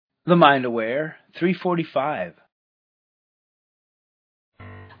The Mind Aware, 345.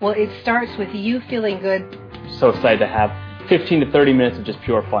 Well, it starts with you feeling good. So excited to have 15 to 30 minutes of just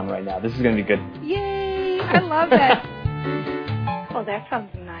pure fun right now. This is going to be good. Yay! I love that. Oh, that sounds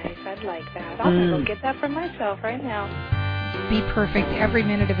nice. I'd like that. I'm going to go get that for myself right now. Be perfect every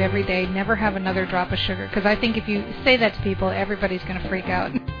minute of every day. Never have another drop of sugar. Because I think if you say that to people, everybody's going to freak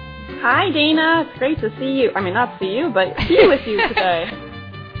out. Hi, Dana. It's great to see you. I mean, not see you, but be with you today.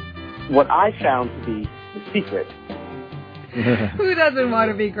 What I found to be the secret. Who doesn't want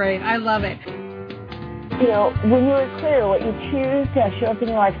to be great? I love it. You know, when you are clear, what you choose to show up in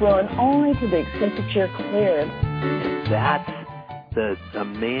your life will, and only to the extent that you're clear. That's the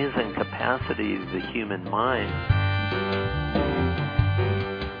amazing capacity of the human mind.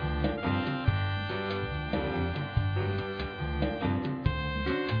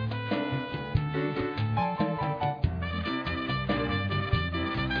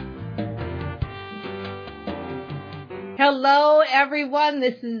 Hello, everyone.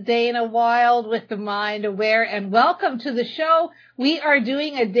 This is Dana Wilde with The Mind Aware, and welcome to the show. We are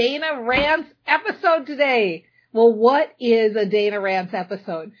doing a Dana Rants episode today. Well, what is a Dana Rants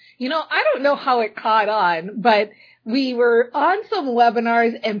episode? You know, I don't know how it caught on, but we were on some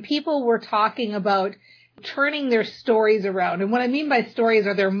webinars and people were talking about turning their stories around. And what I mean by stories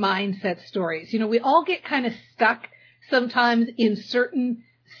are their mindset stories. You know, we all get kind of stuck sometimes in certain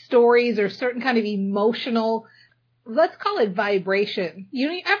stories or certain kind of emotional, let's call it vibration.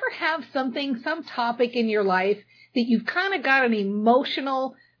 You ever have something, some topic in your life that you've kind of got an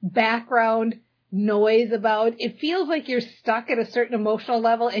emotional background noise about? It feels like you're stuck at a certain emotional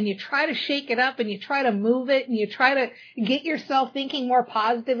level and you try to shake it up and you try to move it and you try to get yourself thinking more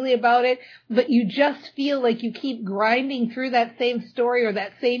positively about it, but you just feel like you keep grinding through that same story or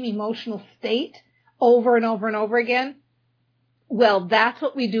that same emotional state over and over and over again. Well, that's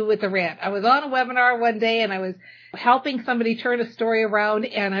what we do with the rant. I was on a webinar one day and I was helping somebody turn a story around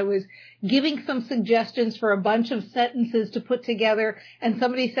and I was giving some suggestions for a bunch of sentences to put together, and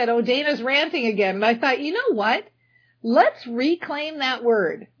somebody said, "Oh, Dana's ranting again." And I thought, you know what? Let's reclaim that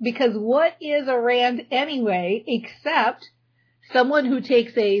word, because what is a rant anyway except someone who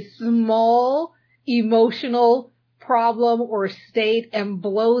takes a small emotional problem or state and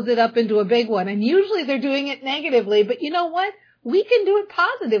blows it up into a big one. And usually they're doing it negatively, but you know what? We can do it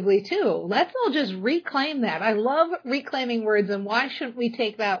positively too. Let's all just reclaim that. I love reclaiming words, and why shouldn't we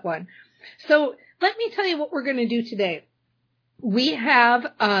take that one? So let me tell you what we're going to do today. We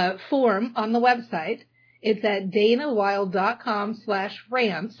have a form on the website. It's at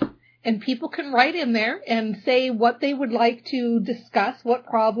danawilde.com/rants, and people can write in there and say what they would like to discuss, what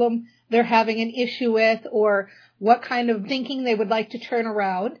problem they're having an issue with, or what kind of thinking they would like to turn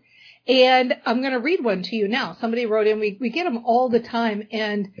around. And I'm going to read one to you now. Somebody wrote in. We get them all the time,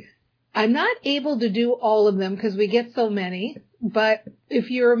 and I'm not able to do all of them because we get so many. But if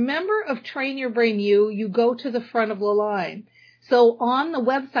you're a member of Train Your Brain U, you go to the front of the line. So on the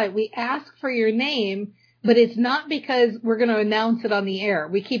website, we ask for your name, but it's not because we're going to announce it on the air.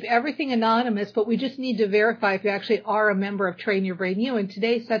 We keep everything anonymous, but we just need to verify if you actually are a member of Train Your Brain U, and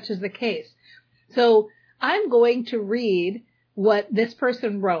today such is the case. So I'm going to read what this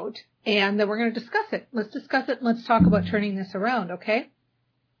person wrote, and then we're going to discuss it. Let's discuss it and let's talk about turning this around, okay?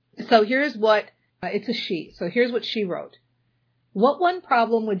 So here's what, it's a she. So here's what she wrote. What one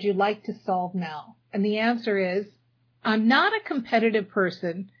problem would you like to solve now? And the answer is, I'm not a competitive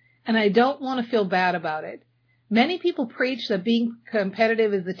person and I don't want to feel bad about it. Many people preach that being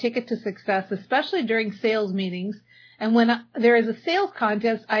competitive is the ticket to success, especially during sales meetings. And when there is a sales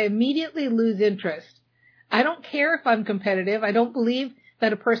contest, I immediately lose interest. I don't care if I'm competitive. I don't believe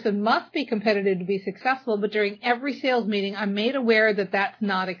that a person must be competitive to be successful, but during every sales meeting, I'm made aware that that's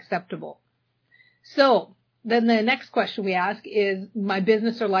not acceptable. So then the next question we ask is, my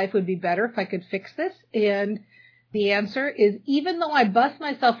business or life would be better if I could fix this. And the answer is, even though I bust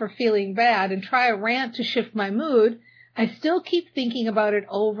myself for feeling bad and try a rant to shift my mood, I still keep thinking about it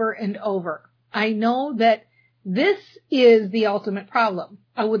over and over. I know that this is the ultimate problem.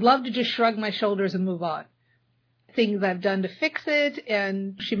 I would love to just shrug my shoulders and move on. Things I've done to fix it,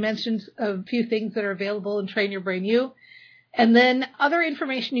 and she mentions a few things that are available in Train Your Brain U, and then other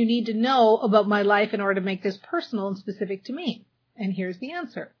information you need to know about my life in order to make this personal and specific to me. And here's the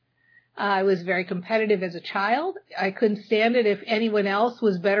answer. I was very competitive as a child. I couldn't stand it if anyone else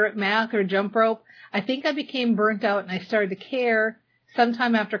was better at math or jump rope. I think I became burnt out and I started to care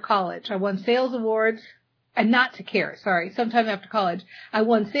sometime after college. I won sales awards. Sometime after college. I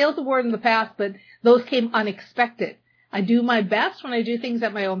won sales awards in the past, but those came unexpected. I do my best when I do things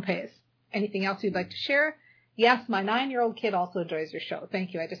at my own pace. Anything else you'd like to share? Yes, my 9-year-old kid also enjoys your show.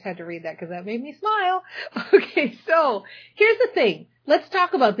 Thank you. I just had to read that because that made me smile. Okay, so here's the thing. Let's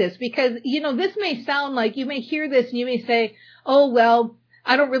talk about this because, this may sound like you may hear this and you may say, oh, well,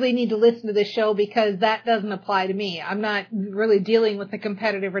 I don't really need to listen to this show because that doesn't apply to me. I'm not really dealing with the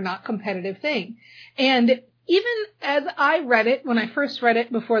competitive or not competitive thing. And even as I read it, when I first read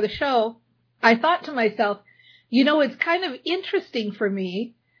it before the show, I thought to myself, it's kind of interesting for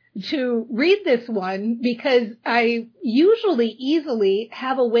me to read this one because I usually easily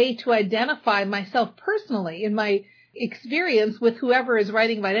have a way to identify myself personally in my experience with whoever is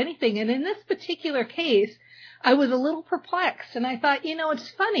writing about anything. And in this particular case, I was a little perplexed and I thought,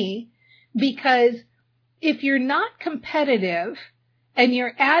 it's funny because if you're not competitive and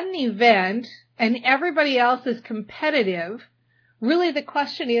you're at an event and everybody else is competitive, really the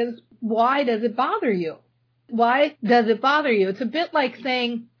question is, why does it bother you? Why does it bother you? It's a bit like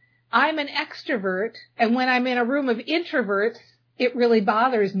saying, I'm an extrovert, and when I'm in a room of introverts, it really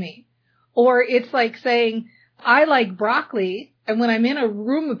bothers me. Or it's like saying, I like broccoli, and when I'm in a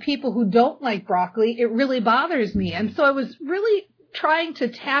room of people who don't like broccoli, it really bothers me. And so I was really trying to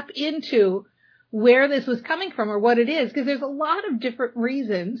tap into where this was coming from or what it is, because there's a lot of different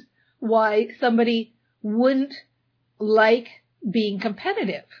reasons why somebody wouldn't like being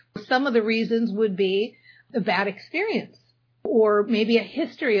competitive. Some of the reasons would be a bad experience, or maybe a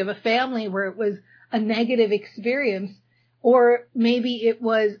history of a family where it was a negative experience, or maybe it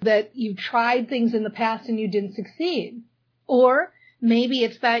was that you tried things in the past and you didn't succeed, or maybe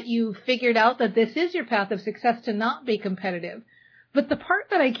it's that you figured out that this is your path of success to not be competitive. But the part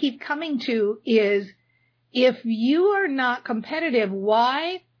that I keep coming to is, if you are not competitive,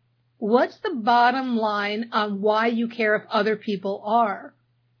 why? What's the bottom line on why you care if other people are?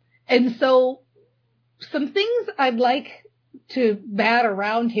 And so some things I'd like to bat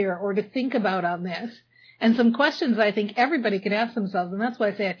around here or to think about on this, and some questions I think everybody can ask themselves, and that's why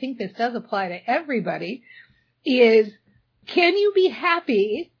I say I think this does apply to everybody, is, can you be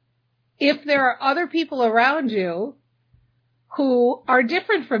happy if there are other people around you who are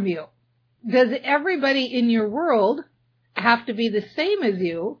different from you? Does everybody in your world have to be the same as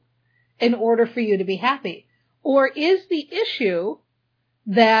you in order for you to be happy? Or is the issue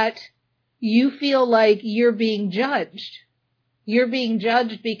that you feel like you're being judged? You're being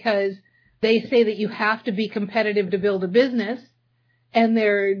judged because they say that you have to be competitive to build a business, and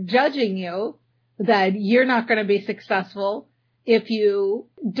they're judging you that you're not going to be successful if you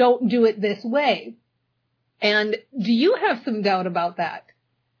don't do it this way. And do you have some doubt about that?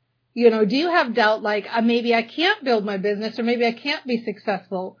 Do you have doubt like, maybe I can't build my business, or maybe I can't be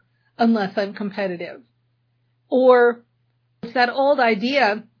successful unless I'm competitive? Or it's that old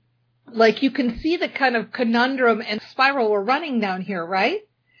idea, like you can see the kind of conundrum and spiral we're running down here, right?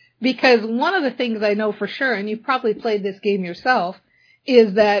 Because one of the things I know for sure, and you've probably played this game yourself,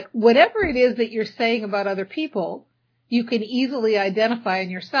 is that whatever it is that you're saying about other people, you can easily identify in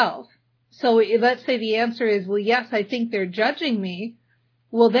yourself. So let's say the answer is, well, yes, I think they're judging me.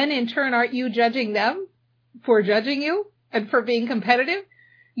 Well, then in turn, aren't you judging them for judging you and for being competitive?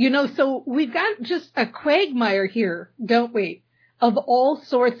 So we've got just a quagmire here, don't we, of all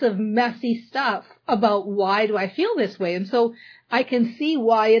sorts of messy stuff about why do I feel this way. And so I can see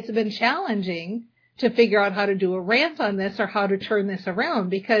why it's been challenging to figure out how to do a rant on this or how to turn this around,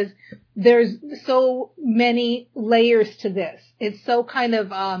 because there's so many layers to this. It's so kind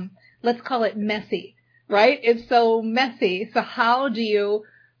of, let's call it messy, right? It's so messy. So how do you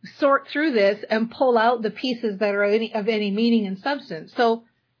sort through this and pull out the pieces that are of any meaning and substance? So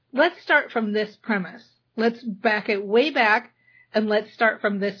let's start from this premise. Let's back it way back and let's start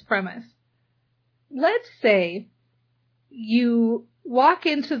from this premise. Let's say you walk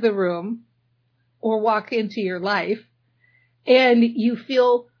into the room or walk into your life and you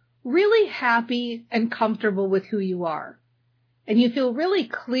feel really happy and comfortable with who you are. And you feel really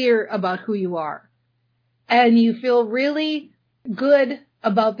clear about who you are. And you feel really good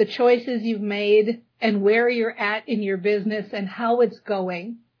about the choices you've made and where you're at in your business and how it's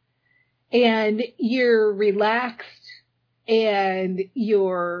going. And you're relaxed and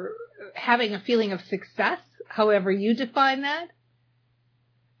you're having a feeling of success, however you define that.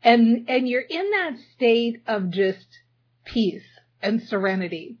 And you're in that state of just peace and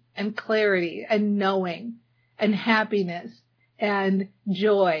serenity and clarity and knowing and happiness and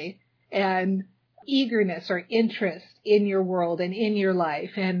joy and eagerness or interest in your world and in your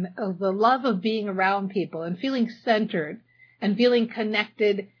life, and the love of being around people and feeling centered and feeling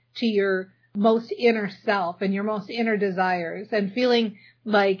connected to your most inner self and your most inner desires, and feeling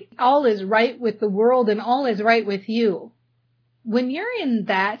like all is right with the world and all is right with you. When you're in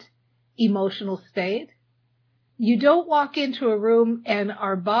that emotional state, You don't walk into a room and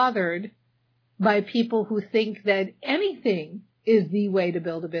are bothered by people who think that anything is the way to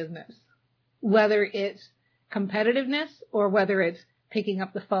build a business, whether it's competitiveness or whether it's picking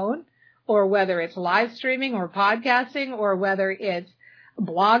up the phone or whether it's live streaming or podcasting or whether it's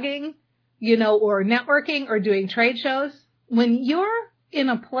blogging, or networking or doing trade shows. When you're in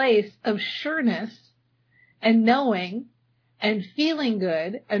a place of sureness and knowing and feeling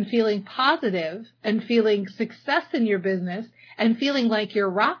good and feeling positive and feeling success in your business and feeling like you're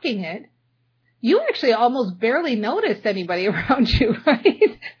rocking it, you actually almost barely notice anybody around you,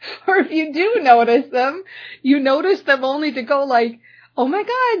 right? Or if you do notice them, you notice them only to go like, oh my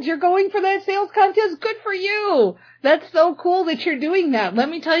God, you're going for that sales contest. Good for you. That's so cool that you're doing that. Let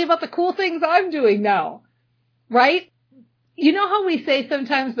me tell you about the cool things I'm doing now, right? You know how we say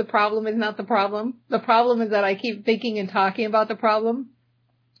sometimes the problem is not the problem? The problem is that I keep thinking and talking about the problem.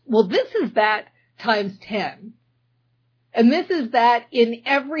 Well, this is that times 10. And this is that in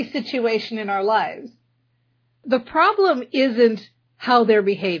every situation in our lives. The problem isn't how they're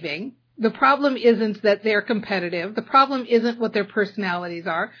behaving. The problem isn't that they're competitive. The problem isn't what their personalities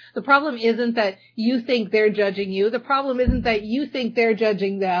are. The problem isn't that you think they're judging you. The problem isn't that you think they're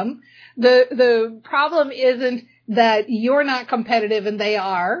judging them. The problem isn't that you're not competitive and they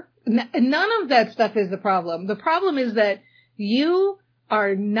are. None of that stuff is the problem. The problem is that you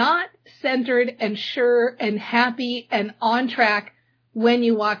are not centered and sure and happy and on track when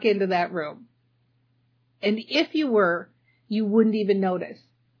you walk into that room. And if you were, you wouldn't even notice.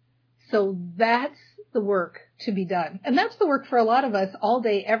 So that's the work to be done. And that's the work for a lot of us all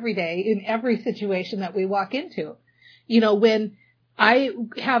day, every day, in every situation that we walk into. When I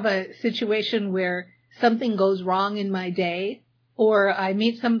have a situation where something goes wrong in my day, or I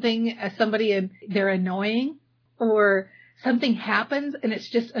meet somebody and they're annoying, or something happens and it's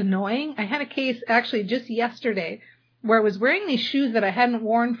just annoying. I had a case actually just yesterday where I was wearing these shoes that I hadn't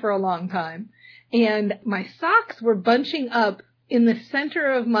worn for a long time, and my socks were bunching up in the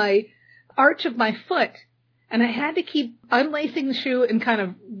center of my arch of my foot, and I had to keep unlacing the shoe and kind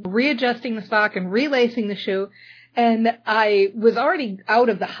of readjusting the sock and relacing the shoe, and I was already out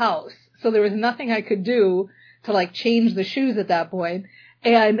of the house, so there was nothing I could do to change the shoes at that point,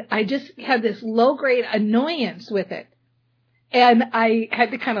 and I just had this low-grade annoyance with it. And I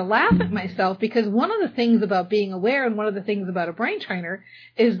had to kind of laugh at myself, because one of the things about being aware and one of the things about a brain trainer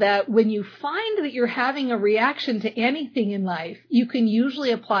is that when you find that you're having a reaction to anything in life, you can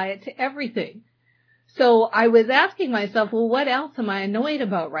usually apply it to everything. So I was asking myself, well, what else am I annoyed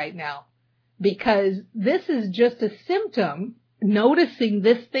about right now? Because this is just a symptom. Noticing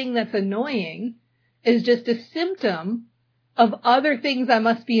this thing that's annoying is just a symptom of other things I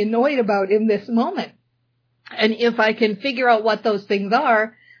must be annoyed about in this moment. And if I can figure out what those things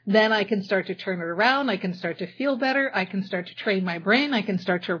are, then I can start to turn it around. I can start to feel better. I can start to train my brain. I can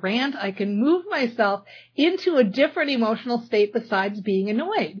start to rant. I can move myself into a different emotional state besides being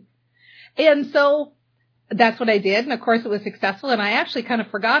annoyed. And so that's what I did. And of course it was successful. And I actually kind of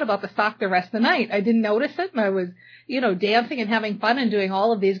forgot about the sock the rest of the night. I didn't notice it. And I was, dancing and having fun and doing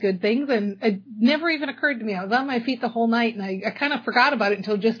all of these good things. And it never even occurred to me. I was on my feet the whole night, and I kind of forgot about it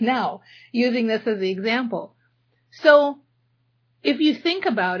until just now, using this as the example. So if you think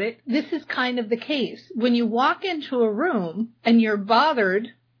about it, this is kind of the case. When you walk into a room and you're bothered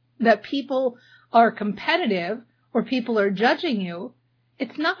that people are competitive or people are judging you,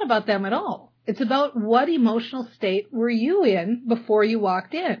 it's not about them at all. It's about what emotional state were you in before you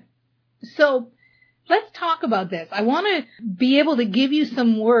walked in. So let's talk about this. I want to be able to give you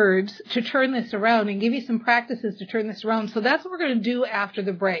some words to turn this around and give you some practices to turn this around. So that's what we're going to do after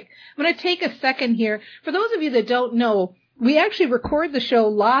the break. I'm going to take a second here. For those of you that don't know, we actually record the show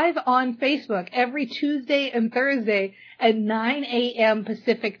live on Facebook every Tuesday and Thursday at 9 a.m.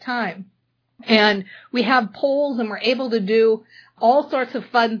 Pacific time. And we have polls, and we're able to do all sorts of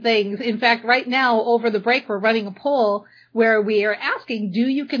fun things. In fact, right now, over the break, we're running a poll where we are asking, do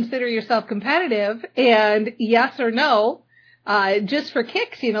you consider yourself competitive? And yes or no, just for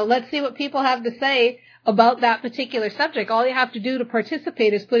kicks, let's see what people have to say about that particular subject. All you have to do to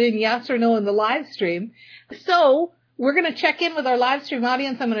participate is put in yes or no in the live stream. So we're going to check in with our live stream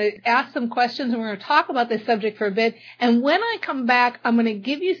audience. I'm going to ask some questions, and we're going to talk about this subject for a bit. And when I come back, I'm going to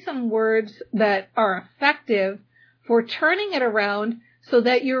give you some words that are effective for turning it around so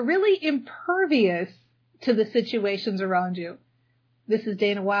that you're really impervious to the situations around you. This is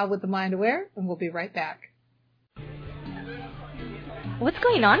Dana Wilde with The Mind Aware, and we'll be right back. What's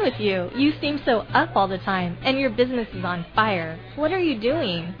going on with you? You seem so up all the time, and your business is on fire. What are you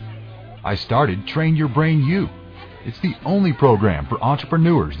doing? I started Train Your Brain U. It's the only program for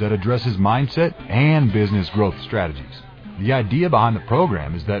entrepreneurs that addresses mindset and business growth strategies. The idea behind the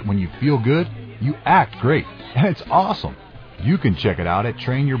program is that when you feel good, you act great, and it's awesome. You can check it out at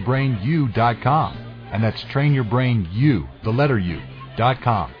trainyourbrainu.com, and that's trainyourbrainu, the letter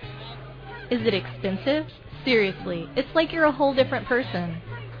U.com. Is it expensive? Seriously, it's like you're a whole different person.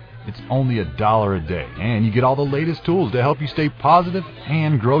 It's only $1 a day, and you get all the latest tools to help you stay positive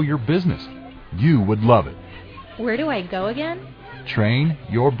and grow your business. You would love it. Where do I go again?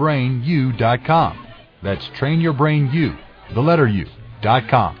 trainyourbrainu.com. That's trainyourbrainu, the letter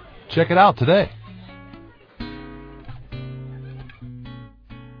U.com. Check it out today.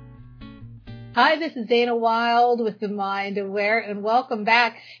 Hi, this is Dana Wilde with The Mind Aware, and welcome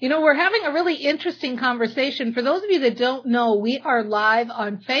back. You know, we're having a really interesting conversation. For those of you that don't know, we are live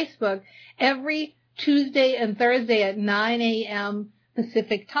on Facebook every Tuesday and Thursday at 9 a.m.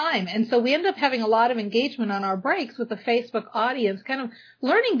 Pacific time. And so we end up having a lot of engagement on our breaks with the Facebook audience, kind of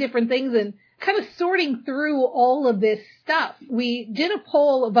learning different things and kind of sorting through all of this stuff. We did a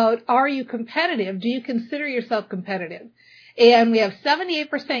poll about, are you competitive? Do you consider yourself competitive? And we have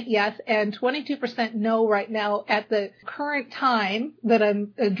 78% yes and 22% no right now at the current time that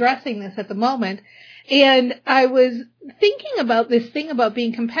I'm addressing this at the moment. And I was thinking about this thing about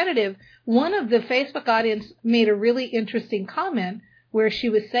being competitive. One of the Facebook audience made a really interesting comment where she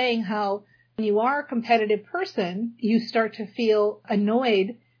was saying how when you are a competitive person, you start to feel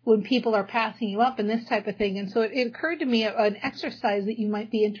annoyed when people are passing you up and this type of thing. And so it occurred to me an exercise that you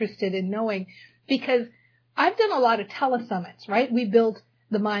might be interested in knowing, because I've done a lot of telesummits, right? We built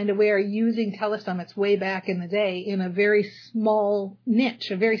The Mind Aware using telesummits way back in the day in a very small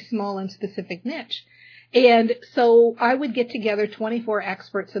niche, a very small and specific niche. And so I would get together 24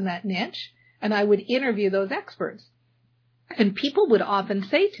 experts in that niche, and I would interview those experts. And people would often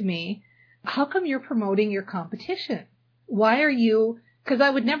say to me, how come you're promoting your competition? Why are you, because I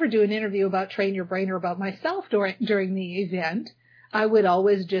would never do an interview about Train Your Brain or about myself during the event. I would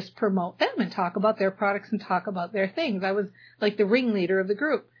always just promote them and talk about their products and talk about their things. I was like the ringleader of the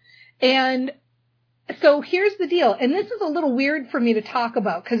group. And so here's the deal. And this is a little weird for me to talk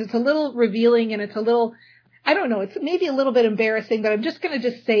about because it's a little revealing and it's a little, I don't know, it's maybe a little bit embarrassing, but I'm just going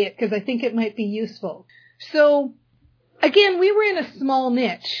to just say it because I think it might be useful. So again, we were in a small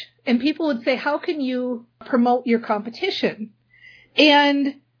niche and people would say, how can you promote your competition?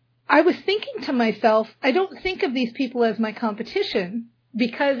 And I was thinking to myself, I don't think of these people as my competition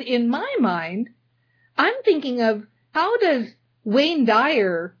because in my mind, I'm thinking of how does Wayne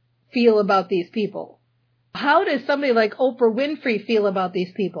Dyer feel about these people? How does somebody like Oprah Winfrey feel about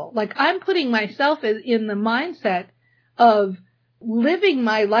these people? Like I'm putting myself in the mindset of living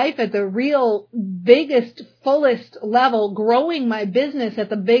my life at the real biggest, fullest level, growing my business at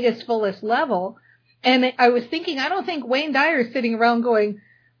the biggest, fullest level. And I was thinking, I don't think Wayne Dyer is sitting around going,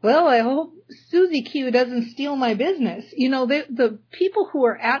 well, I hope Susie Q doesn't steal my business. You know, the people who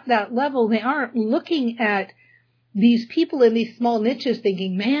are at that level, they aren't looking at these people in these small niches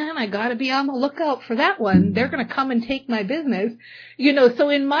thinking, man, I got to be on the lookout for that one. They're going to come and take my business. You know, so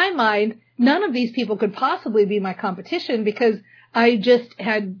in my mind, none of these people could possibly be my competition because I just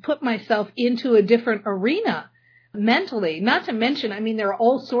had put myself into a different arena mentally. Not to mention, I mean, there are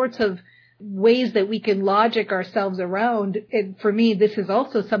all sorts of ways that we can logic ourselves around. And for me, this is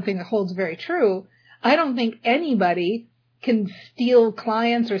also something that holds very true. I don't think anybody can steal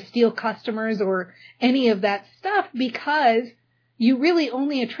clients or steal customers or any of that stuff because you really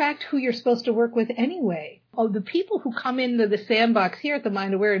only attract who you're supposed to work with anyway. Oh, the people who come into the sandbox here at the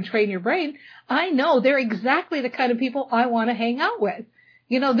Mind Aware and Train Your Brain, I know they're exactly the kind of people I want to hang out with.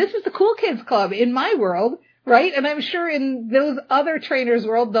 You know, this is the cool kids club in my world. Right? And I'm sure in those other trainers'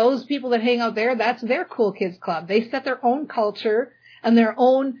 world, those people that hang out there, that's their cool kids club. They set their own culture and their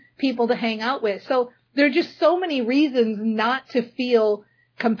own people to hang out with. So there are just so many reasons not to feel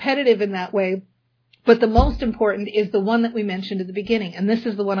competitive in that way. But the most important is the one that we mentioned at the beginning. And this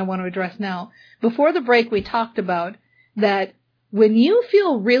is the one I want to address now. Before the break, we talked about that when you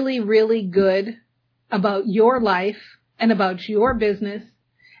feel really, really good about your life and about your business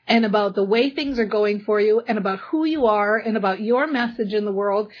and about the way things are going for you and about who you are and about your message in the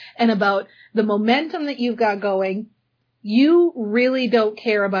world and about the momentum that you've got going, you really don't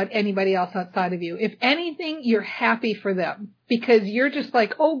care about anybody else outside of you. If anything, you're happy for them because you're just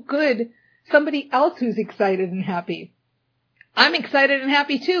like, oh, good, somebody else who's excited and happy. I'm excited and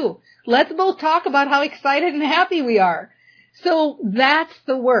happy too. Let's both talk about how excited and happy we are. So that's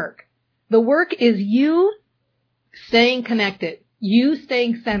the work. The work is you staying connected. You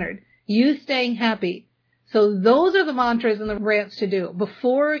staying centered, you staying happy. So those are the mantras and the rants to do.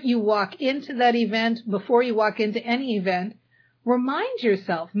 Before you walk into that event, before you walk into any event, remind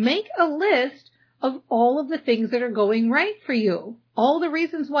yourself, make a list of all of the things that are going right for you. All the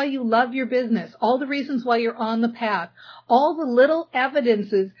reasons why you love your business, all the reasons why you're on the path, all the little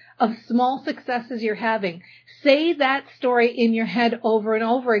evidences of small successes you're having. Say that story in your head over and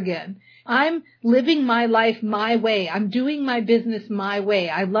over again. I'm living my life my way. I'm doing my business my way.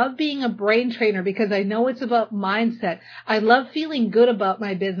 I love being a brain trainer because I know it's about mindset. I love feeling good about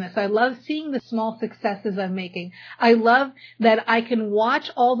my business. I love seeing the small successes I'm making. I love that I can watch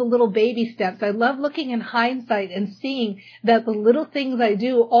all the little baby steps. I love looking in hindsight and seeing that the little things I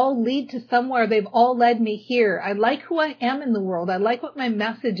do all lead to somewhere. They've all led me here. I like who I am in the world. I like what my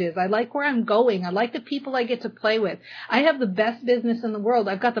message is. I like where I'm going. I like the people I get to play with. I have the best business in the world.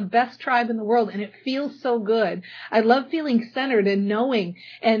 I've got the best tribe in the world, and it feels so good. I love feeling centered and knowing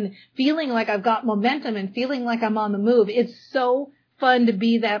and feeling like I've got momentum and feeling like I'm on the move. It's so fun to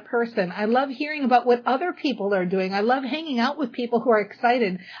be that person. I love hearing about what other people are doing. I love hanging out with people who are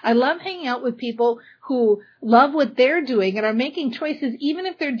excited. I love hanging out with people who love what they're doing and are making choices, even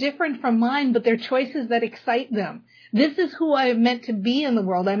if they're different from mine, but they're choices that excite them. This is who I'm meant to be in the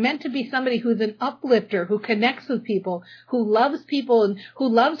world. I'm meant to be somebody who's an uplifter, who connects with people, who loves people, and who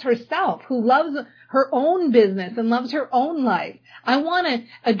loves herself, who loves her own business and loves her own life. I want to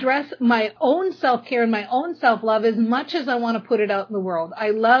address my own self-care and my own self-love as much as I want to put it out in the world. I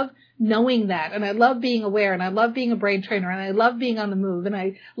love knowing that, and I love being aware, and I love being a brain trainer, and I love being on the move, and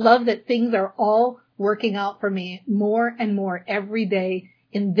I love that things are all working out for me more and more every day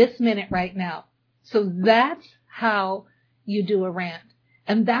in this minute right now. So that's how you do a rant.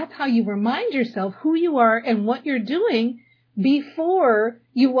 And that's how you remind yourself who you are and what you're doing before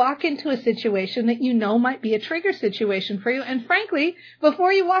you walk into a situation that you know might be a trigger situation for you. And frankly,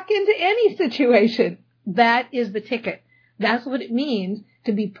 before you walk into any situation, that is the ticket. That's what it means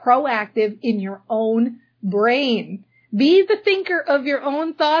to be proactive in your own brain. Be the thinker of your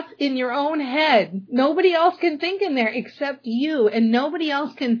own thoughts in your own head. Nobody else can think in there except you, and nobody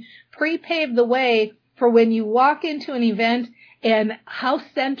else can pre-pave the way for when you walk into an event and how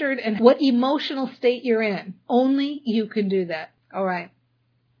centered and what emotional state you're in. Only you can do that. All right.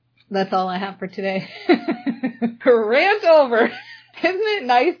 That's all I have for today. Rant over. Isn't it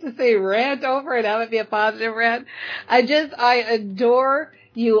nice to say rant over and have it be a positive rant? I adore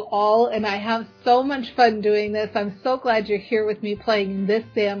you all, and I have so much fun doing this. I'm so glad you're here with me playing in this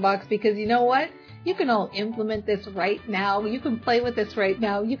sandbox, because you know what? You can all implement this right now. You can play with this right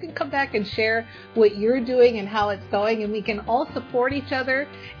now. You can come back and share what you're doing and how it's going, and we can all support each other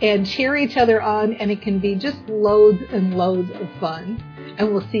and cheer each other on, and it can be just loads and loads of fun.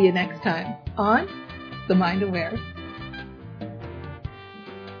 And we'll see you next time on The Mind Aware.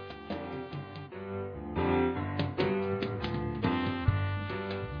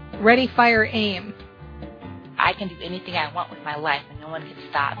 Ready, fire, aim. I can do anything I want with my life, and no one can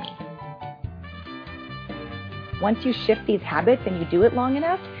stop me. Once you shift these habits and you do it long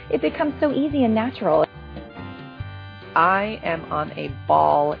enough, it becomes so easy and natural. I am on a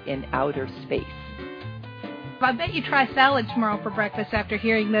ball in outer space. I bet you try salad tomorrow for breakfast after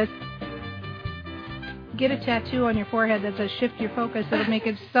hearing this. Get a tattoo on your forehead that says shift your focus. It'll make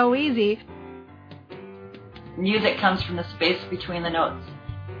it so easy. Music comes from the space between the notes.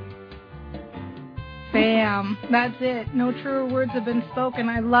 Bam. That's it. No truer words have been spoken.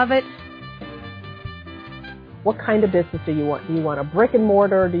 I love it. What kind of business do you want? Do you want a brick and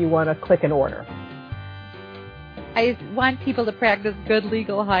mortar, or do you want a click and order? I want people to practice good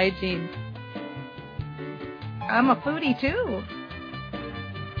legal hygiene. I'm a foodie too.